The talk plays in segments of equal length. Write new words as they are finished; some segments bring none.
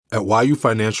At YU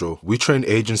Financial, we train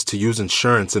agents to use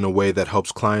insurance in a way that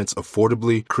helps clients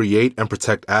affordably create and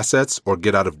protect assets or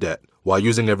get out of debt while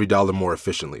using every dollar more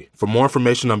efficiently. For more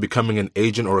information on becoming an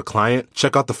agent or a client,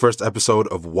 check out the first episode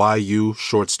of YU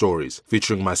Short Stories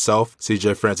featuring myself,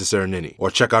 CJ Francis Aranini, or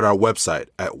check out our website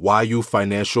at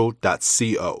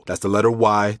yufinancial.co. That's the letter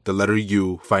Y, the letter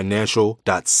U,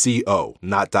 financial.co,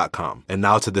 not .com. And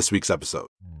now to this week's episode.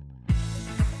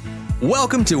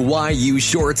 Welcome to YU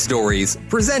Short Stories,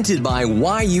 presented by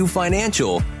YU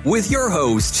Financial, with your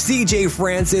host, CJ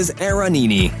Francis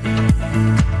Aranini.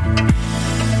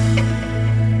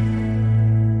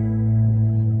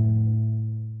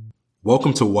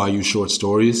 Welcome to YU Short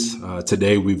Stories.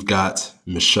 Today we've got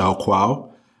Michelle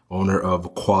Kwaw, owner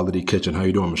of Kwawlity Kitchen. How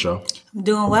you doing, Michelle? I'm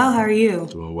doing well. How are you?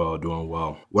 Doing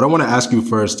well. What I want to ask you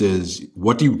first is,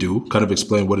 what do you do? Kind of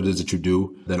explain what it is that you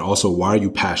do. Then also, why are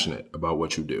you passionate about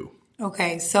what you do?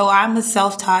 Okay, so I'm a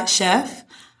self-taught chef.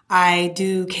 I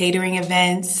do catering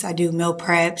events, I do meal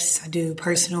preps, I do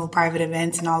personal private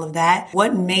events and all of that.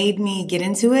 What made me get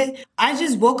into it? I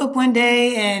just woke up one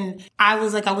day and I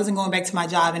was like, I wasn't going back to my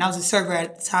job, and I was a server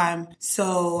at the time.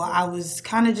 So I was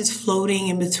kind of just floating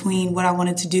in between what I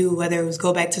wanted to do, whether it was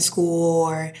go back to school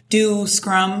or do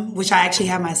Scrum, which I actually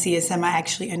have my CSM. I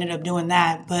actually ended up doing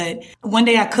that. But one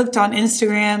day I cooked on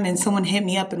Instagram and someone hit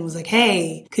me up and was like,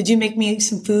 hey, could you make me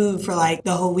some food for like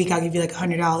the whole week? I'll give you like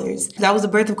 $100. That was the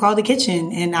birth of Kwawlity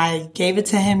Kitchen, and I gave it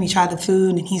to him. He tried the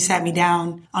food and he sat me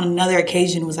down on another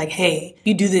occasion, was like, hey,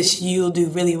 you do this, you'll do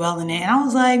really well in it. And I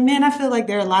was like, man, I feel like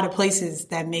there are a lot of places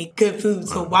that make good food,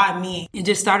 so why me? It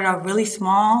just started off really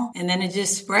small and then it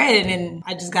just spread, and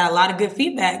I just got a lot of good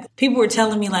feedback. People were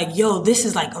telling me like, yo, this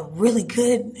is like a really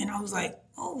good, and I was like,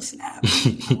 oh snap,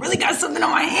 I really got something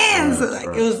on my hands. So like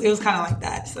it was kind of like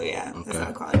that. So yeah, that's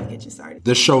how Kwawlity Kitchen started.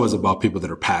 This show is about people that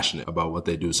are passionate about what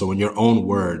they do. So in your own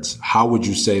words, how would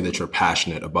you say that you're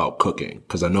passionate about cooking?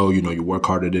 Because I know, you work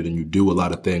hard at it and you do a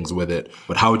lot of things with it,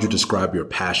 but how would you describe your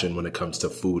passion when it comes to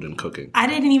food and cooking? I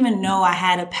didn't even know I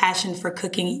had a passion for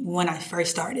cooking when I first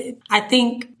started. I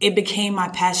think it became my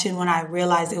passion when I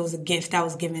realized it was a gift that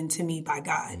was given to me by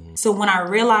God. So when I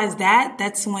realized that,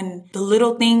 that's when the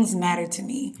little things matter to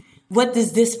me. What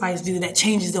does this spice do that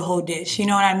changes the whole dish? You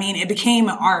know what I mean? It became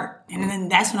an art. And then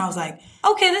that's when I was like,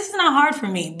 okay, this is not hard for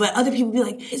me. But other people be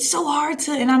like, it's so hard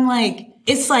to, and I'm like,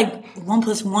 it's like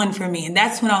 1 + 1 for me. And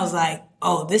that's when I was like,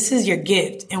 oh, this is your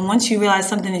gift. And once you realize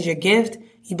something is your gift,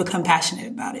 you become passionate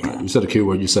about it. You said a key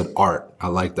word, you said art. I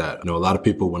like that. A lot of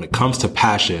people, when it comes to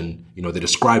passion, they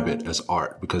describe it as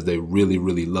art because they really,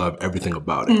 really love everything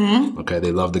about it. Mm-hmm. Okay.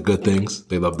 They love the good things.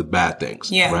 They love the bad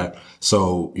things. Yeah. Right.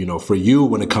 So, for you,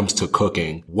 when it comes to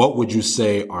cooking, what would you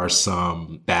say are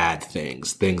some bad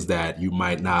things that you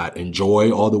might not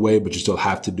enjoy all the way, but you still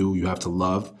have to do, you have to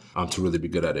love to really be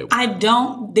good at it?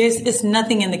 It's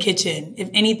nothing in the kitchen.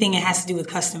 If anything, it has to do with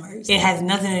customers. It has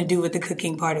nothing to do with the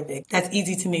cooking part of it. That's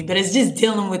easy to me, but it's just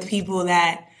dealing with people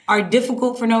that are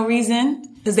difficult for no reason,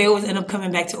 because they always end up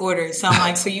coming back to order. So I'm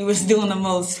like, so you was doing the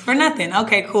most for nothing.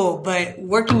 Okay, cool. But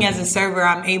working as a server,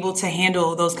 I'm able to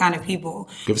handle those kind of people.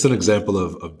 Give us an example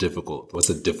of difficult. What's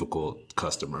a difficult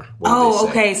customer?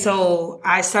 Okay. So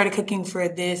I started cooking for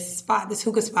this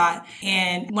hookah spot.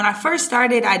 And when I first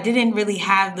started, I didn't really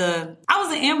have I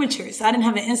was an amateur. So I didn't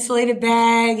have an insulated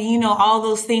bag, all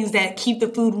those things that keep the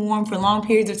food warm for long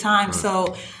periods of time. Mm.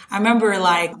 So I remember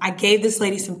I gave this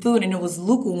lady some food and it was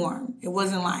lukewarm. It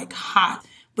wasn't like hot.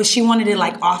 But she wanted it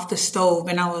like off the stove.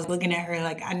 And I was looking at her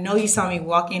like, I know you saw me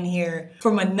walk in here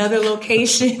from another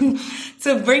location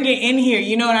to bring it in here.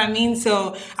 You know what I mean?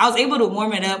 So I was able to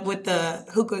warm it up with the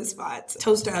hookah spot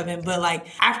toaster oven. But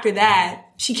after that,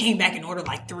 she came back and ordered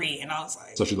 3. And I was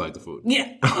like, so she liked the food.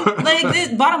 Yeah.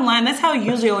 Bottom line, that's how it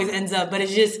usually always ends up. But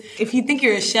it's just, if you think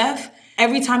you're a chef,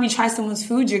 every time you try someone's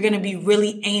food, you're going to be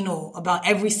really anal about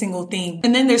every single thing.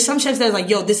 And then there's some chefs that are like,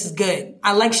 yo, this is good.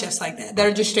 I like chefs like that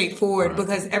are just straightforward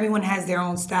because everyone has their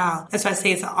own style. That's why I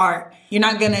say it's an art.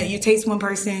 You taste one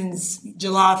person's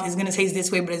jollof, it's going to taste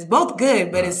this way, but it's both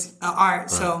good, but it's an art.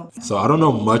 So I don't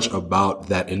know much about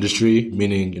that industry,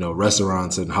 meaning,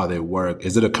 restaurants and how they work.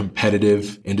 Is it a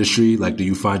competitive industry? Do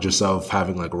you find yourself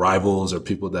having rivals or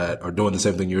people that are doing the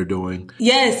same thing you're doing?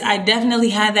 Yes, I definitely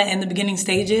had that in the beginning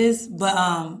stages, but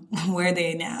where are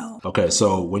they now? Okay,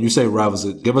 so when you say rivals,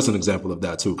 give us an example of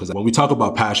that too, because when we talk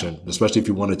about passion, especially if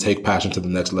you want to take passion to the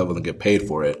next level and get paid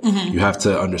for it, you have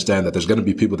to understand that there's going to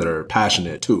be people that are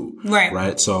passionate too.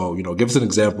 Right. So, give us an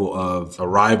example of a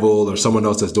rival or someone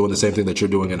else that's doing the same thing that you're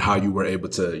doing and how you were able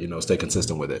to, stay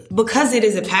consistent with it. Because it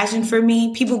is a passion for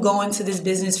me, people go into this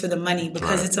business for the money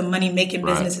because it's a money-making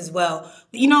business as well.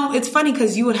 It's funny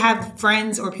because you would have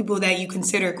friends or people that you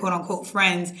consider quote unquote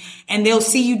friends, and they'll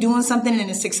see you doing something and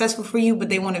it's successful for you, but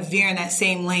they want to veer in that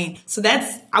same lane. So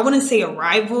I wouldn't say a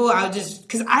rival.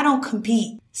 Because I don't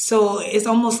compete. So it's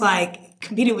almost like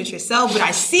competing with yourself, but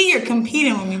I see you're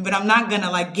competing with me, but I'm not going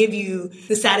to give you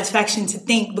the satisfaction to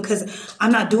think, because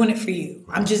I'm not doing it for you.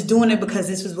 I'm just doing it because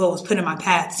this was what was put in my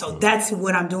path. So that's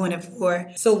what I'm doing it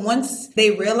for. So once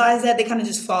they realize that, they kind of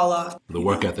just fall off. The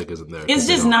work ethic isn't there. It's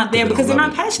just not there because they're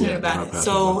not passionate about it.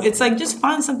 So it's like, just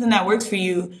find something that works for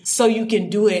you so you can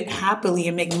do it happily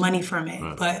and make money from it.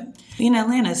 Right. But in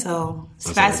Atlanta, so it's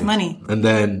fast money. And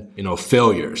then,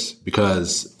 failures,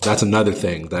 because that's another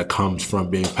thing that comes from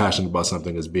being passionate about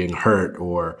something, is being hurt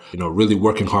or, really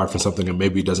working hard for something and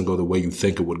maybe it doesn't go the way you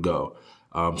think it would go.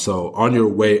 So on your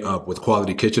way up with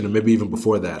Kwawlity Kitchen, and maybe even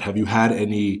before that, have you had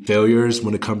any failures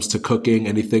when it comes to cooking?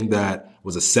 Anything that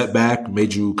was a setback,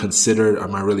 made you consider,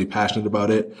 am I really passionate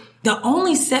about it? The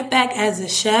only setback as a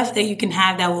chef that you can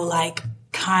have that will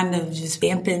kind of just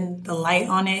dampen the light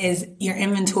on it is your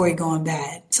inventory going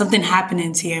bad. Something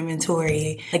happening to your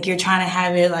inventory. You're trying to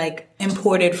have it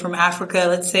imported from Africa,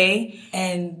 let's say,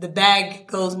 and the bag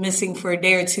goes missing for a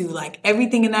day or two.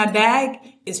 Everything in that bag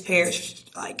is perished.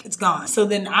 It's gone. So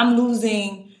then I'm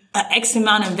losing an X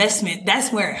amount of investment.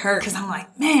 That's where it hurt. Because I'm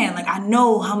man, I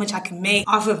know how much I can make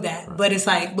off of that. But it's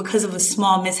because of a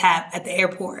small mishap at the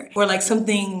airport or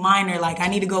something minor, I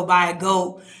need to go buy a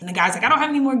goat. And the guy's I don't have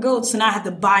any more goats. So now I have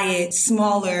to buy it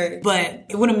smaller. But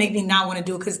it wouldn't make me not want to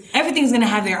do it because everything's going to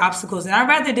have their obstacles. And I'd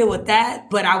rather deal with that.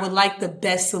 But I would like the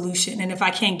best solution. And if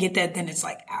I can't get that, then it's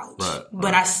ouch. Right.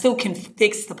 But I still can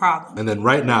fix the problem. And then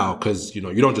right now, because, you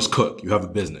don't just cook, you have a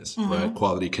business, right?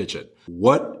 Kwawlity Kitchen.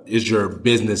 What is your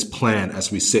business plan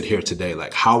as we sit here today?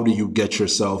 How do you get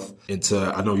yourself into,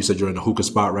 I know you said you're in a hookah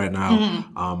spot right now.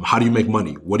 Mm-hmm. How do you make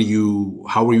money?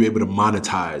 How were you able to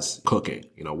monetize cooking?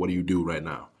 What do you do right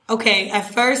now? Okay,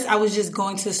 at first I was just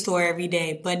going to the store every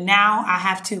day, but now I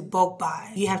have to bulk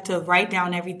buy. You have to write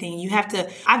down everything.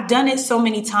 I've done it so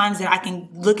many times that I can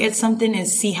look at something and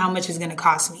see how much it's going to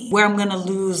cost me, where I'm going to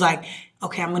lose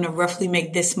okay, I'm going to roughly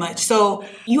make this much. So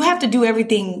you have to do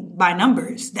everything by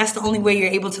numbers. That's the only way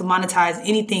you're able to monetize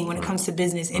anything when it comes to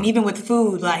business. And even with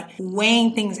food,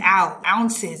 weighing things out,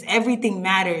 ounces, everything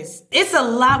matters. It's a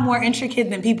lot more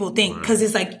intricate than people think because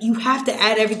it's you have to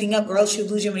add everything up or else you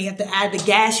lose your money. You have to add the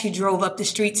gas you drove up the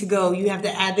street to go. You have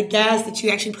to add the gas that you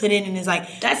actually put in. And it's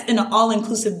that's an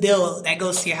all-inclusive bill that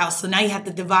goes to your house. So now you have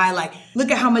to divide,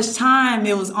 look at how much time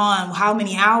it was on. How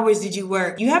many hours did you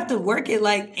work? You have to work it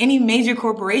any major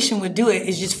corporation would do it.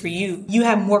 It's just for you. You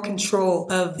have more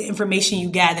control of the information you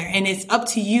gather. And it's up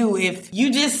to you. If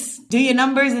you just do your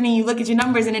numbers and then you look at your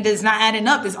numbers and it does not adding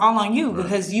up, it's all on you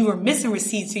because you were missing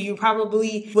receipts. So you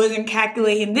probably wasn't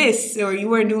calculating this or you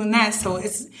weren't doing that. So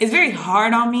it's very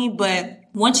hard on me, but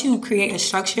once you create a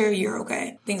structure, you're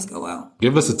okay. Things go well.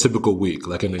 Give us a typical week,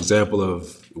 an example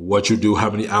of what you do, how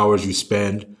many hours you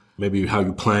spend, maybe how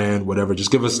you plan, whatever.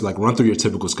 Just give us run through your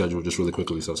typical schedule just really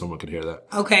quickly so someone can hear that.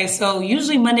 Okay. So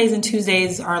usually Mondays and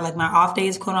Tuesdays are my off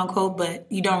days, quote unquote, but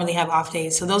you don't really have off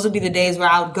days. So those would be the days where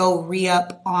I would go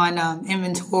re-up on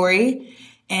inventory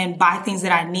and buy things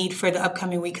that I need for the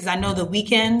upcoming week. Cause I know the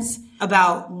weekends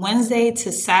about Wednesday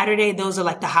to Saturday, those are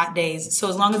the hot days. So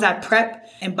as long as I prep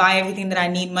and buy everything that I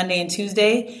need Monday and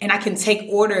Tuesday, and I can take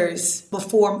orders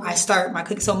before I start my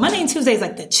cooking. So Monday and Tuesday is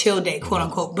the chill day, quote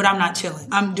unquote, but I'm not chilling.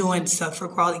 I'm doing stuff for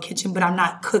Kwawlity Kitchen, but I'm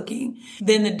not cooking.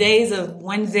 Then the days of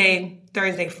Wednesday,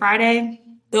 Thursday, Friday,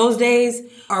 those days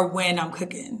are when I'm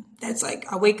cooking. That's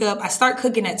I wake up, I start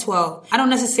cooking at 12. I don't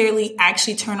necessarily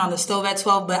actually turn on the stove at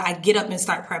 12, but I get up and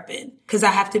start prepping because I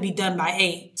have to be done by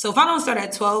 8. So if I don't start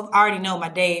at 12, I already know my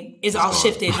day is all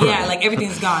shifted. Yeah,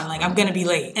 everything's gone. I'm going to be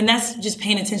late. And that's just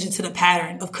paying attention to the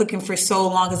pattern of cooking for so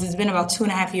long because it's been about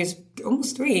 2.5 years,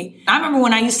 almost 3. I remember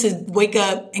when I used to wake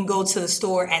up and go to the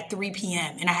store at 3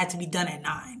 p.m. and I had to be done at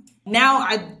 9. Now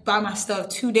I buy my stuff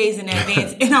 2 days in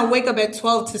advance and I wake up at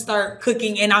 12 to start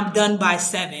cooking and I'm done by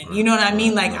 7. You know what I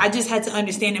mean? I just had to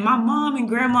understand. And my mom and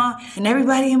grandma and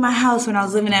everybody in my house when I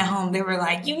was living at home, they were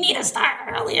you need to start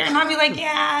earlier. And I'd be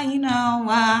yeah,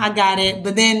 I got it.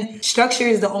 But then structure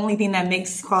is the only thing that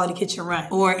makes Kwawlity Kitchen run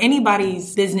or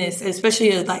anybody's business, especially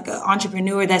an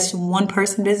entrepreneur that's one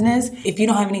person business. If you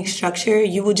don't have any structure,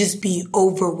 you will just be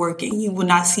overworking. You will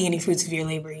not see any fruits of your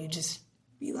labor. You just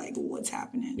be what's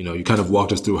happening? You kind of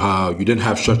walked us through how you didn't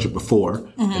have structure before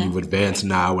and you've advanced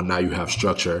now and now you have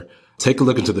structure. Take a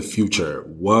look into the future.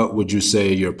 What would you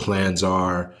say your plans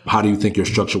are? How do you think your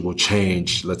structure will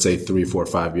change, let's say 3, 4,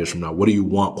 5 years from now? What do you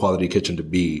want Kwawlity Kitchen to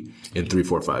be in 3,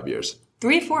 4, 5 years?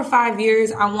 3, 4, 5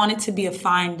 years, I want it to be a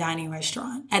fine dining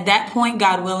restaurant. At that point,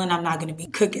 God willing, I'm not going to be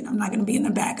cooking. I'm not going to be in the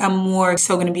back. I'm more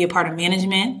so going to be a part of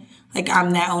management. Like,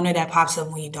 I'm that owner that pops up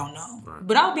when you don't know. Right.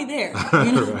 But I'll be there.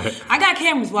 You know? Right. I got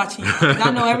cameras watching you. I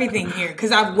know everything here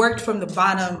because I've worked from the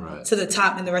bottom to the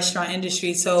top in the restaurant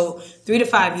industry. So 3 to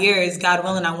 5 years, God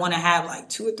willing, I want to have like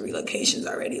 2 or 3 locations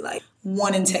already. Like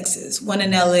one in Texas, one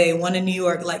in LA, one in New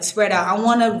York, like spread out. I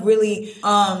want to really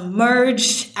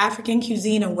merge African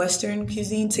cuisine and Western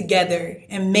cuisine together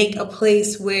and make a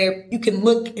place where you can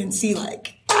look and see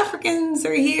like Africans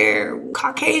are here,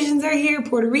 Caucasians are here,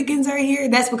 Puerto Ricans are here.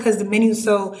 That's because the menu is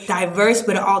so diverse,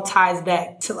 but it all ties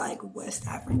back to like West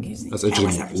African cuisine. That's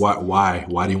interesting. Why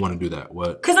do you want to do that?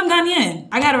 What? Because I'm Ghanaian.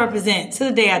 I got to represent to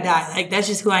the day I die. Like, that's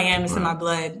just who I am. It's in my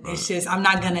blood. It's just, I'm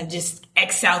not going to just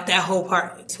X out that whole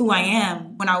part. It's who I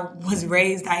am. When I was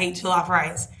raised, I ate jollof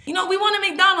rice. You know, we wanted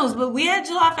McDonald's, but we had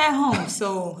jollof at home.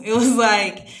 So it was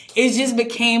like, it just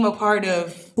became a part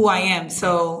of who I am.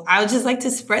 So I would just like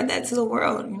to spread that to the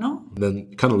world, you know? And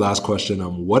then kind of last question,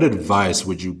 what advice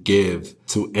would you give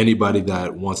to anybody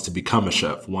that wants to become a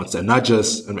chef, wants to, not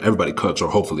just, I mean, everybody cooks, or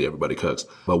hopefully everybody cooks,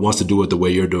 but wants to do it the way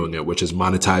you're doing it, which is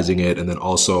monetizing it and then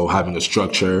also having a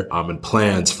structure and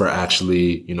plans for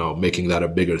actually, you know, making that a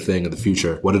bigger thing in the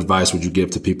future. What advice would you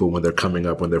give to people when they're coming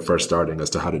up, when they're first starting, as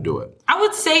to how to do it? I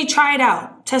would say try it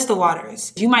out. Test the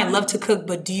waters. You might love to cook,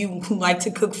 but do you like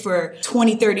to cook for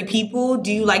 20, 30 people?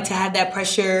 Do you like to have that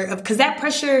pressure? Because that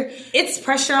pressure, it's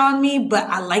pressure on me, but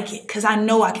I like it because I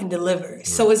know I can deliver.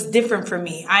 So it's different for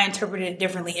me. I interpret it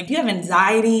differently. If you have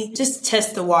anxiety, just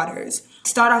test the waters.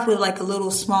 Start off with like a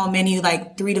little small menu,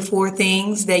 like 3 to 4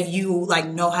 things that you like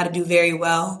know how to do very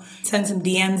well. Send some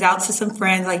DMs out to some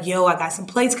friends like, yo, I got some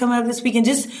plates coming up this week. And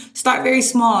just start very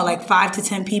small, like 5 to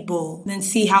 10 people. Then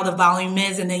see how the volume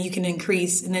is, and then you can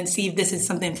increase and then see if this is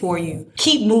something for you.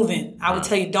 Keep moving. I would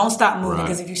tell you, don't stop moving,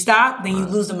 because if you stop, then you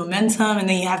lose the momentum and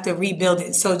then you have to rebuild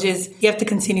it. So just, you have to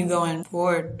continue going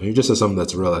forward. You just said something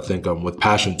that's real. I think with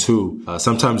passion too,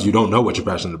 sometimes you don't know what you're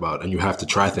passionate about and you have to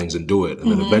try things and do it.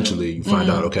 And then eventually you find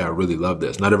out, okay, I really love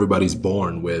this. Not everybody's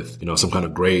born with, you know, some kind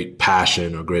of great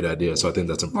passion or great idea. So I think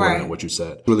that's important, what you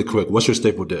said. Really quick, what's your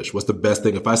staple dish? What's the best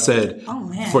thing? If I said,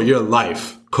 for your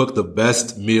life, cook the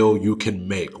best meal you can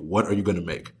make, what are you going to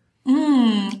make?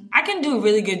 I can do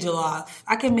really good jollof.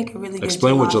 I can make a really good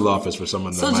Explain jollof. what jollof is for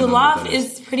someone that So might not know what jollof that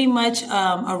is pretty much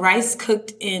a rice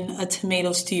cooked in a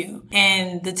tomato stew.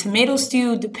 And the tomato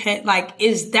stew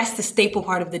that's the staple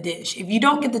part of the dish. If you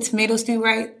don't get the tomato stew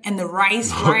right and the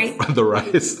rice right. The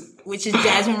rice. Which is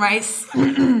jasmine rice.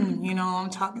 You know, I'm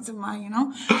talking to my,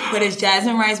 but it's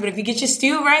jasmine rice. But if you get your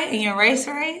stew right and your rice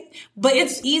right, but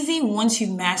it's easy once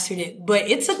you've mastered it. But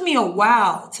it took me a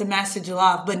while to master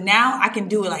jollof, but now I can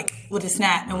do it like with a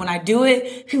snap. And when I do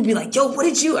it, people be like, yo, what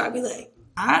did you? I'd be like,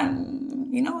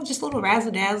 just a little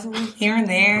razzle dazzle here and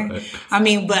there. Right. I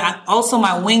mean, but also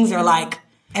my wings are like,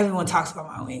 everyone talks about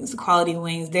my wings, the Kwawlity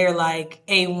wings. They're like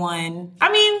A1.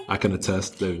 I mean, I can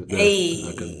attest. You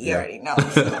already know.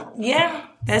 So, yeah.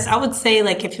 I would say,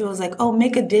 like, if it was like, oh,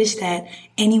 make a dish that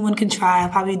anyone can try, I'll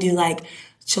probably do like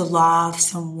jollof,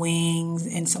 some wings,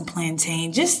 and some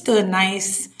plantain. Just a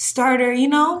nice starter,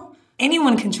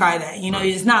 Anyone can try that.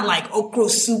 It's not like okra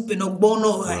soup and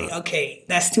ogbono. Like, okay,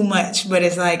 that's too much. But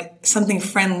it's like something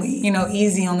friendly,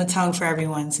 easy on the tongue for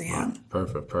everyone. So, yeah.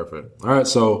 Perfect. All right.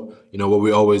 So, what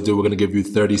we always do, we're going to give you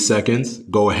 30 seconds.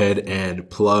 Go ahead and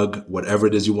plug whatever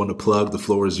it is you want to plug. The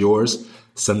floor is yours.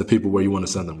 Send the people where you want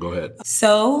to send them. Go ahead.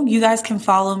 So you guys can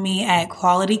follow me at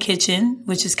Kwawlity Kitchen,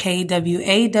 which is KWAWLITY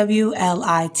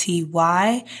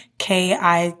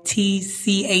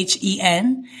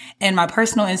KITCHEN. And my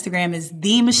personal Instagram is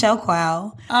the Michelle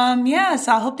Kwaw.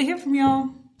 So I hope to hear from y'all.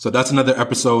 So that's another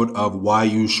episode of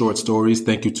YU Short Stories.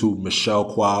 Thank you to Michelle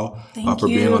Kwaw for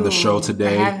being on the show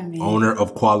today. Owner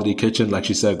of Kwawlity Kitchen. Like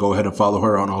she said, go ahead and follow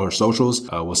her on all her socials.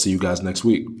 We'll see you guys next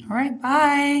week. All right.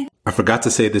 Bye. I forgot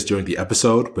to say this during the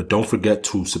episode, but don't forget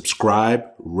to subscribe,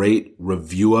 rate,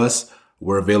 review us.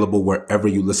 We're available wherever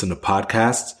you listen to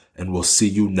podcasts, and we'll see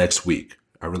you next week.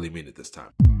 I really mean it this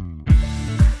time.